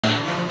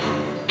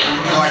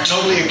I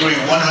totally agree,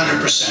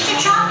 100%. Mr.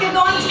 Trump, you're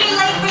going to be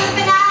late for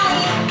the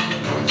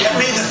finale. Get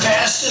me the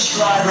fastest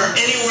driver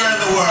anywhere in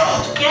the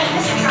world. Yes,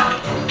 Mr. Trump.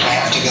 I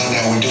have to go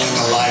now. We're doing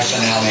the live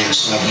finale of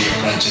Celebrity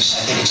Apprentice.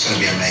 I think it's going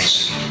to be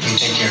amazing. You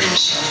take care of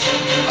yourself.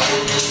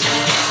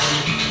 Bye.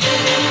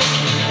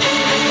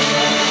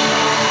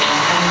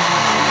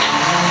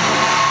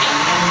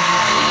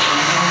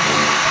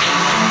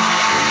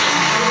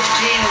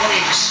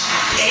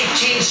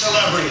 18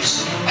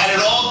 celebrities, and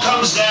it all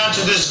comes down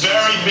to this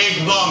very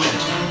big moment.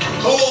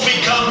 Who will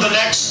become the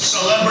next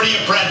Celebrity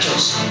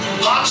Apprentice?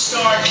 Pop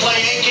star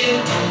Clay Aiken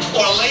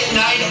or late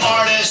night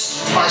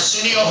artist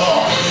Arsenio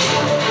Hall?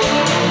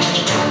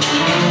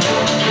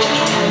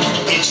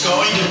 It's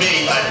going to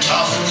be a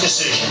tough